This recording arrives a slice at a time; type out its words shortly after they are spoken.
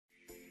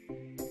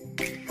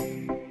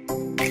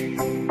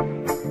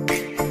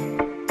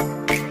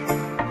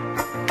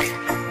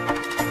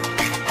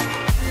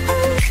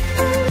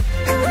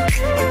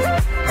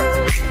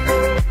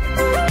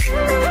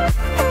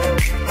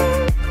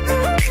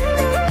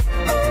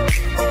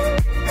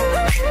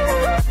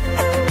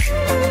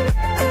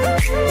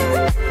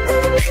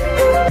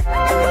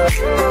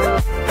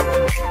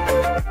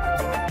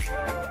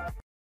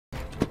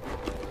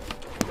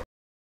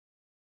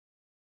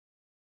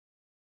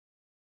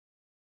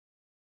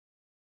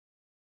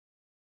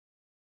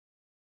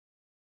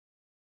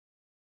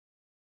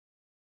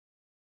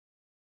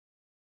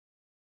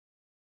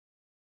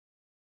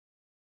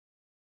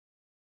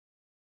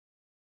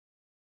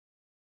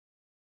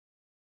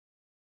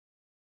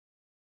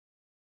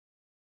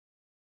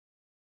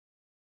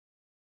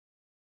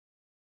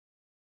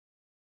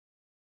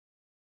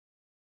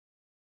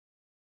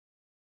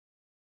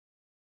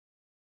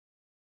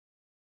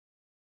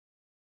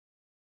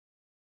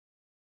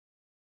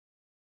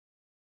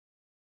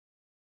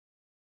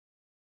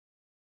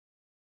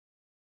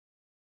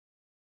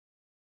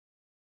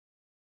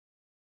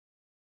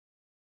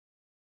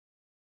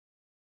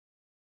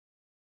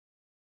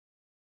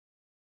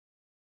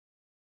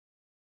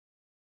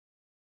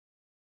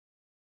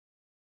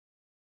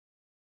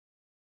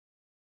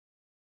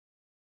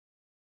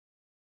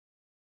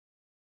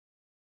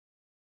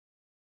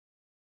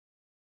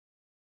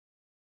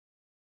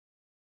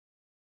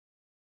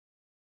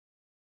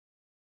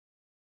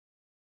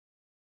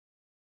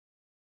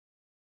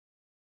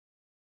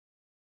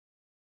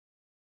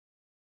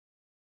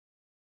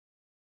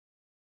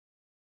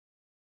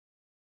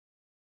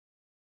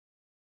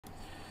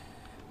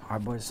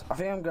Alright boys, I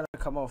think I'm gonna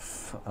come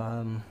off.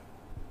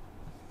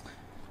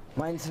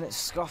 My internet's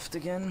scuffed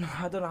again.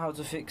 I don't know how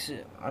to fix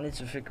it. I need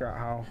to figure out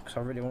how, because I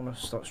really want to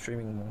start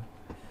streaming more.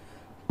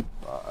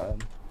 But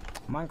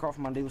Minecraft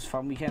Monday was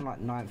fun. We came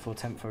like 9th or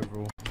 10th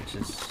overall, which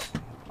is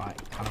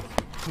like kind of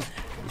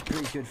it's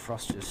pretty good for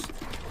us just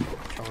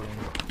trolling.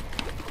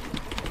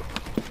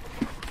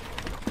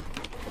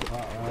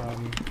 But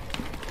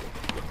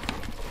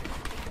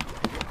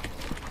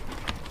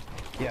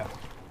yeah.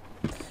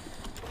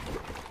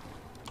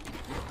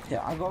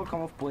 Yeah, I gotta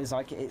come off, boys.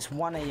 Like, it's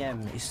 1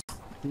 AM. It's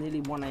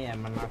nearly 1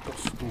 AM and I've got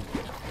school.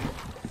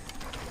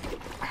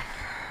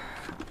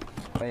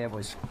 But yeah,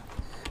 boys.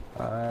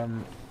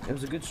 It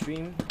was a good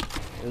stream.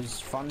 It was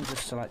fun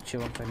just to like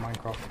chill and play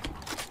Minecraft.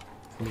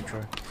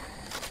 Nitro.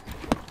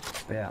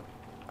 But yeah,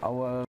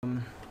 I'll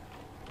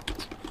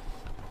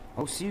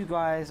see you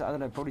guys. I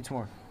don't know, probably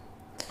tomorrow.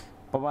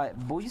 Bye bye,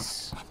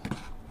 boys.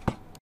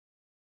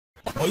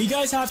 All you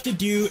guys have to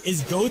do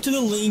is go to the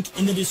link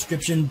in the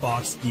description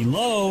box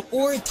below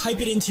or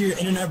type it into your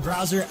internet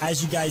browser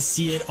as you guys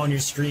see it on your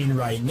screen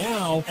right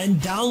now and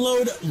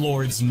download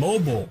Lords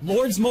Mobile.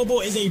 Lords Mobile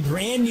is a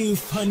brand new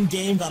fun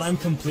game that I'm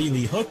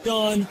completely hooked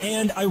on,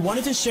 and I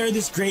wanted to share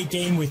this great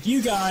game with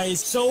you guys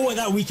so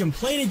that we can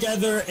play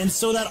together and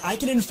so that I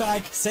can in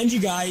fact send you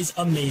guys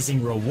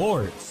amazing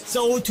rewards.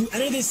 So to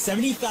enter this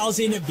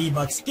 70,000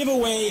 V-Bucks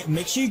giveaway,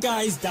 make sure you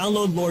guys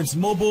download Lords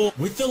Mobile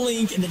with the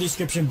link in the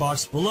description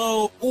box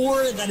below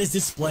or that is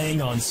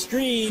displaying on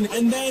screen,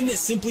 and then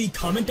simply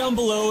comment down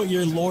below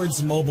your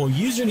Lords Mobile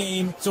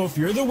username, so if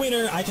you're the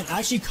winner I can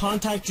actually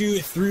contact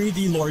you through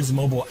the Lords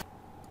Mobile.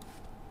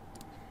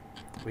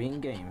 We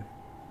in game.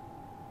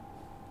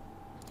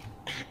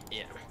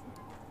 Yeah.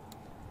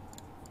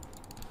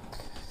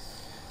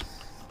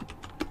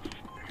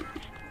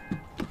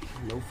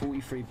 Low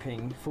 43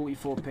 ping,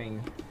 44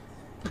 ping.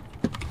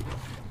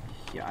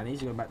 Yeah, I need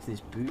to go back to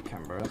this boot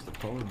camp, bro. That's the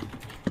problem.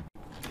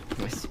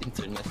 Nice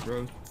internet,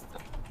 bro.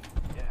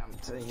 Yeah, I'm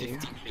telling you.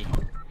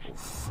 Oh,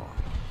 fuck.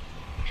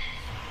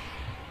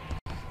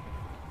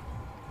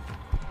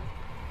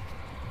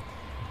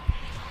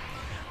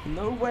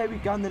 No way we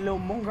got the little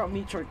Mongraal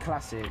Metro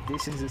Classic.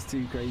 This is just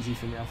too crazy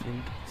for me, I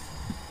think.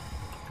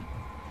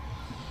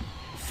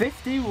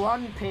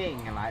 51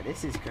 ping. Like,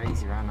 this is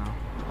crazy right now.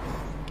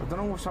 I don't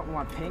know what's up with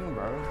my ping,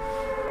 bro.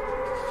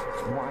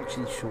 I'm not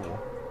actually sure.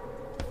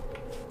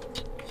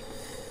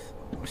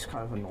 It's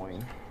kind of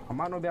annoying. I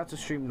might not be able to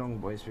stream long,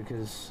 boys,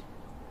 because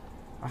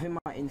I think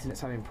my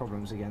internet's having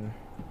problems again.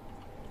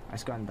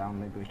 It's going down,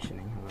 maybe we're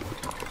chilling.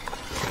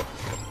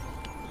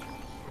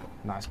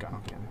 No, it's going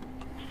up again.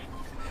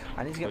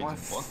 I need to get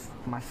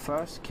my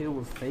first kill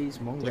with FaZe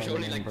Mongraal. There's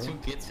only like 2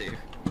 kids here.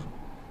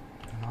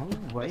 No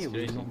way,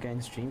 we're not getting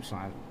stream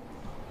snipe.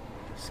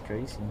 It's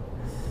crazy.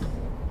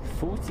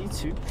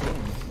 42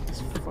 ping.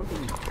 Let's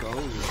fucking go.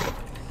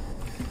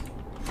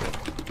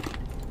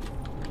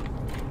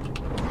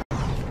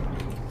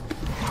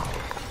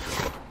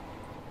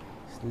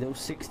 Little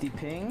 60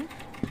 ping.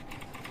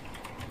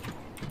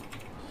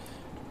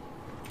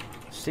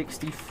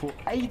 64,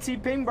 80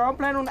 ping, bro. I'm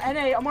playing on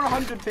NA. I'm on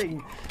 100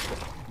 ping.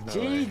 No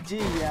GG.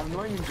 Yeah, I'm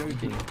not even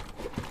joking.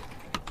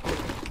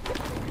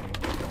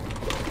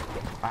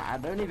 I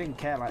don't even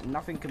care. Like,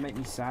 nothing can make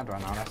me sad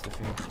right now. That's the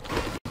thing.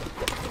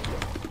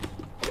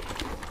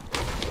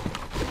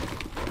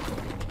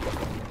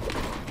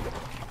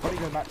 I'll probably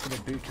go back to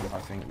the boot camp, I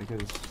think,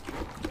 because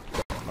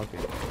okay.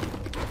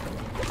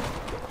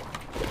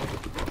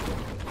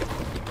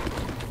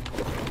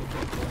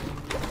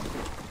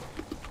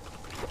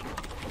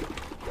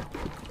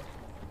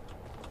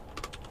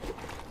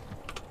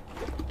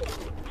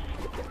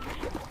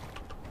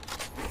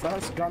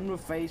 First gun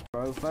with FaZe,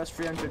 bro. First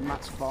 300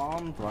 mats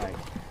farmed, like.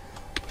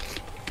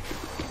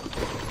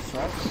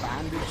 First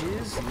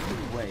bandages,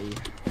 no way.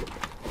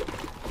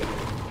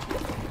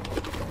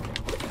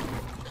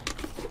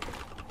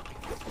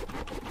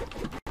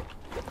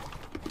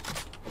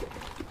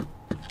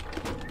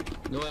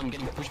 No way, I'm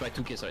getting pushed by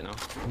 2 kids right now.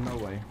 No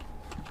way.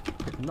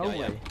 No way.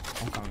 Yeah.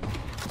 I'm coming.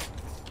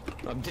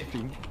 I'm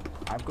dipping.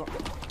 I've got.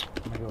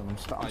 Oh my god, I'm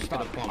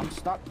stuck. I'm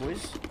stuck,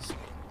 boys.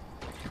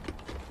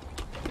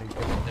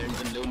 They're in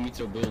the low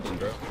meter building,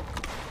 bro.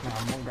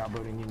 Nah, Mongraal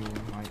building, you mean,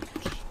 like...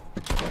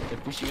 They're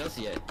pushing us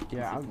yet.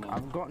 Yeah,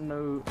 I've got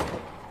no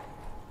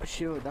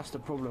shield, that's the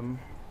problem.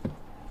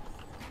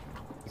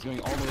 It's going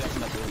all the way up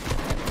in that building.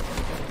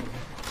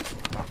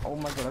 Oh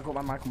my god, I got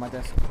my mic on my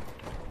desk.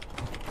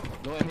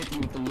 No, I'm hitting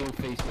with the low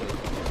face though.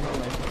 No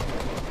way.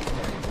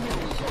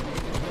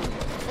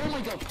 Oh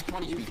my god,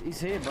 he's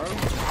here, bro.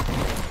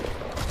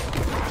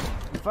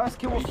 First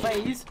kill with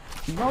FaZe.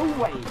 No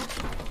way.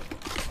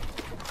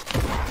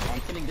 I'm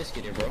killing this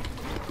kid here, bro.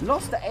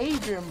 Lost to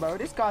Adrian, bro.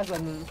 This guy's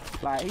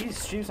like, he's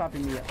stream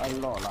sniping me a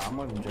lot. Like, I'm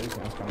not even joking.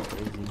 That's kind of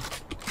crazy.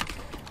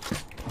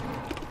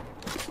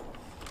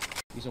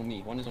 He's on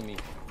me. One is on me.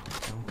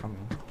 I'm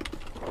coming.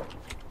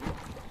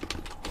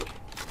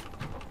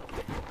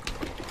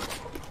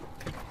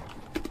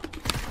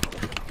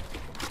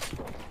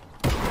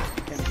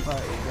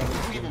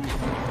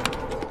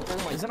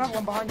 There's another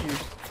one behind you.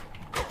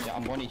 Yeah,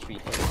 I'm 1 HP.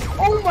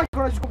 Oh my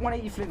god, I just got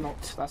 180 flip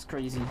knocked. That's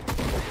crazy.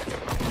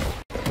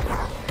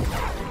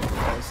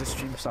 Oh, it's a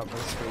stream sub,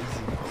 that's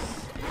crazy.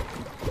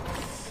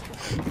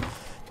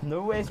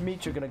 No way is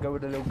Mitra gonna go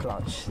with a little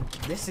clutch.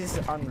 This is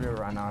unreal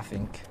right now, I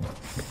think.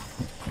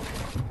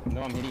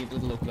 No, I'm hitting it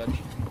with a little clutch.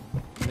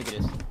 Look at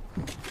this.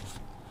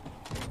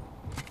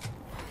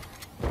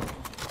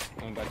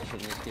 I'm about to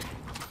shit in this kid.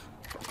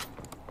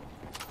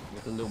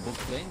 With a little book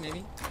plane,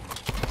 maybe?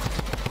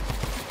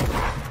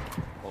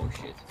 Oh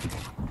shit.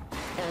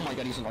 Oh my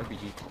god, he's an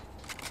RPG.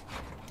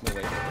 No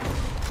way.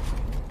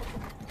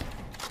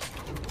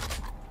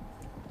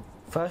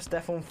 First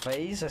death on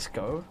FaZe, let's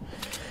go.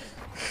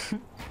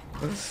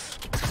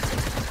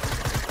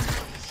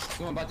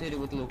 I'm about to hit it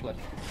with a little clutch.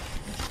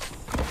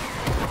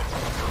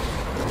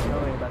 No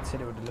way about to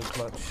hit it with a little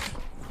clutch.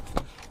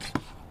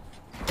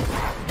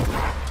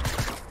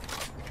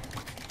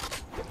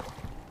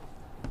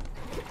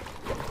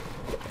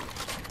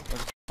 Where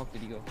the fuck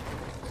did he go?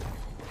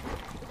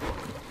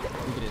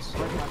 Look at this.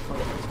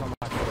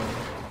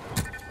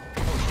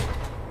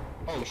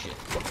 Oh shit.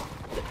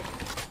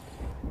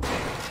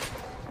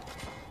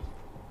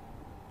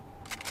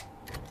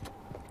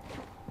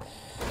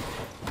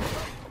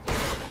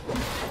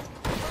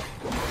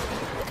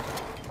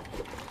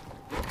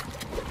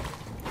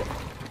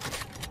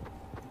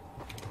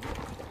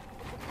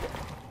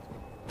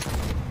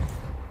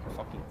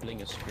 Fucking Bling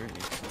is screwed me.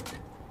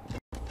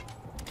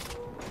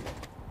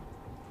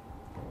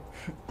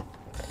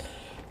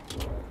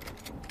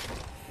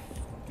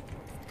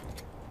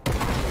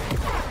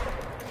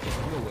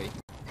 No way.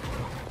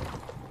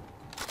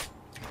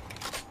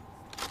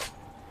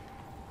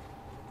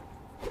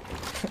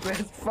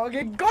 Let's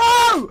fucking go!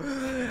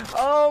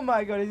 Oh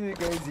my god, this is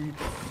crazy.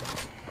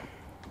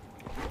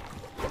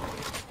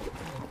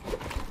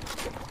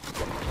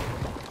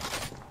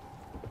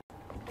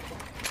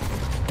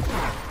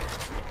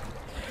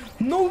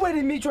 No way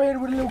did Mitra hit it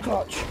with a little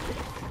clutch.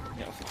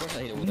 Yeah, of course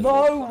I hit it with a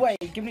No little way,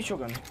 give me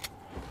shotgun. clutch.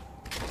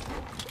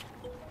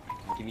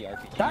 Give me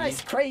RPG. That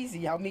is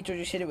crazy how Mitra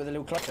just hit it with a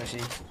little clutch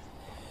actually.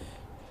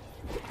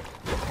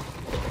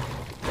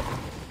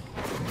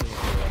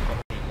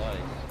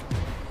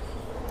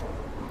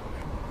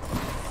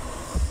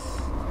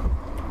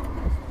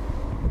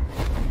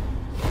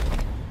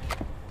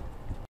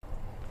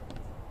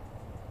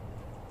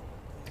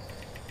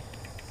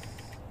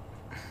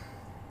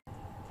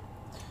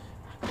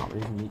 I can't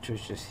believe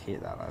Mitra's just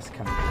hit that, that's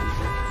kind of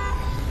crazy.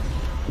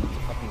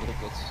 Fucking little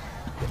bits.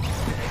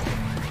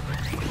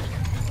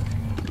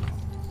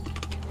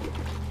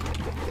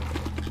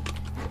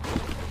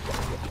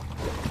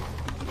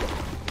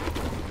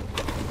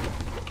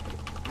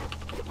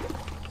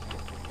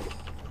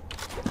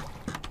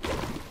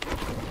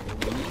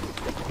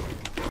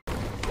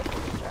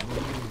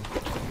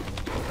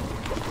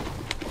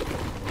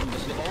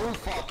 Oh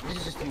fuck, this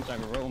is just team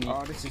timer, roll me.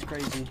 Oh, this is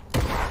crazy. I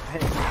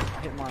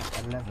hit my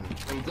 11.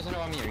 He doesn't know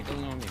I'm here, he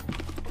doesn't know I'm here.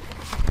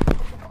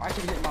 I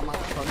can hit my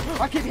microphone.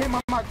 I can hit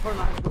my microphone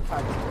like a good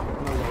tag. No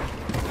way.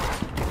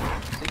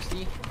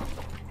 60.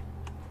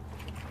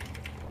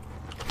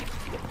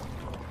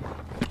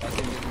 I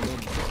can get a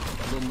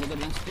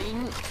little spin.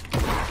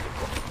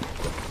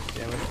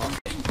 Yeah, we're fine.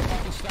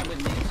 Fucking stab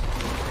with me.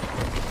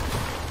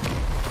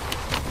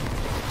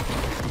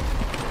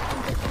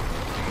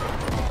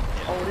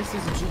 Oh, this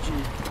is a GG.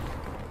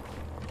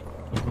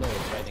 No,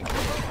 it's riding.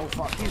 Oh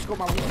fuck, he's got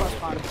my first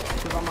time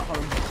because I'm at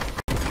home.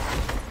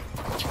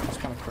 That's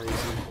kind of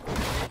crazy.